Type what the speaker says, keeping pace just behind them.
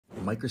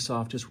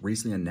Microsoft just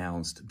recently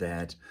announced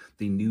that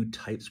the new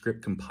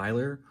TypeScript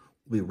compiler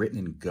will be written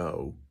in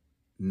Go,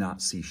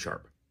 not C#,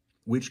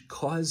 which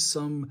caused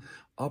some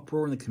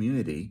uproar in the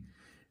community,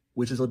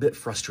 which is a bit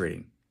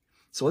frustrating.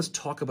 So let's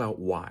talk about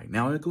why.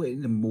 Now, I'm going to go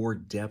into more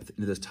depth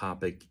into this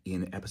topic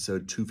in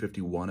episode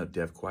 251 of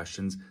Dev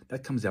Questions.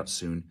 That comes out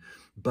soon.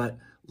 But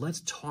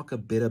let's talk a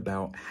bit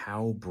about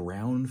how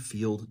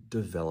brownfield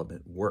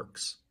development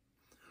works.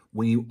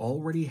 When you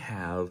already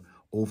have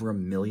over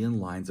 1 million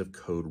lines of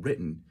code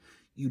written,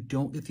 you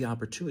don't get the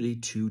opportunity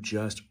to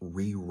just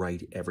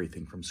rewrite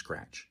everything from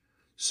scratch.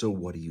 So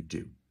what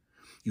do?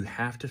 You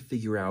have to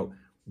figure out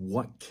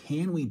what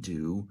can we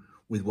do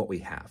with what we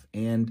have.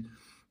 And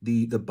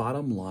the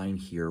bottom line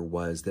here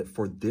was that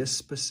for this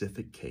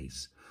specific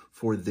case,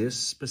 for this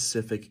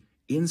specific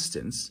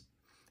instance,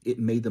 it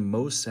made the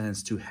most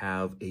sense to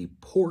have a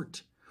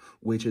port,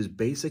 which is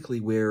basically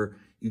where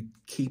you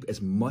keep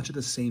as much of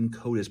the same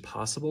code as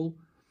possible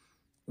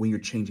when you're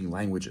changing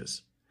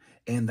languages.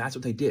 And that's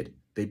what they did.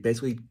 They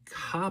basically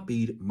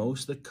copied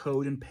most of the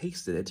code and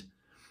pasted it,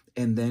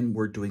 and then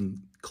we're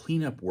doing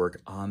cleanup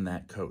work on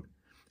that code.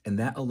 And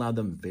that allowed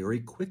them very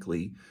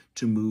quickly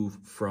to move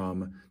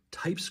from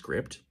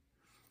TypeScript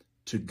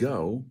to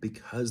Go,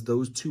 because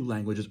those two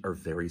languages are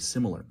very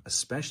similar,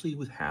 especially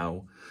with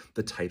how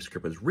the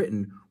TypeScript was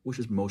written, which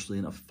is mostly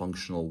in a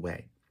functional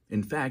way.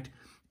 In fact,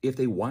 if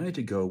they wanted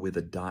to go with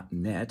a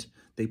 .NET,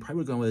 they probably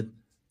would go with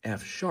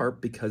F#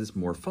 because it's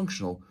more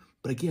functional.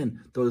 But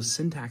again, those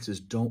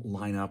syntaxes don't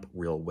line up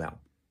real well.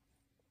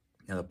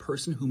 Now, the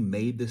person who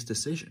made this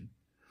decision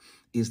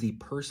is the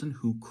person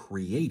who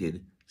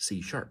created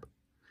C#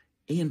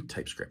 and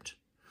TypeScript.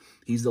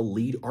 He's the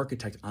lead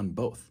architect on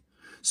both.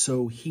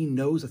 So he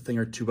knows a thing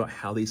or two about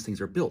how these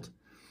things are built.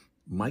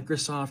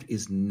 Microsoft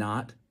is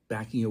not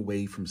backing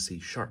away from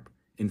C#.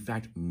 In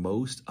fact,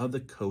 most of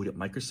the code at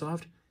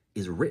Microsoft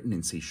is written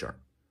in C#.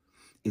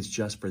 It's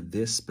just for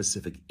this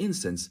specific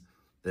instance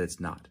that it's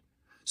not.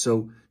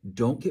 So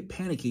don't get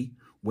panicky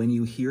when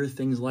you hear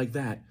things like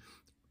that.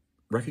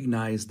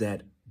 Recognize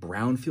that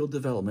brownfield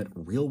development,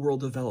 real-world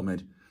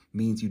development,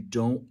 means you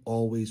don't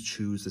always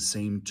choose the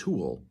same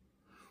tool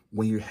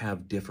when you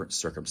have different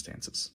circumstances.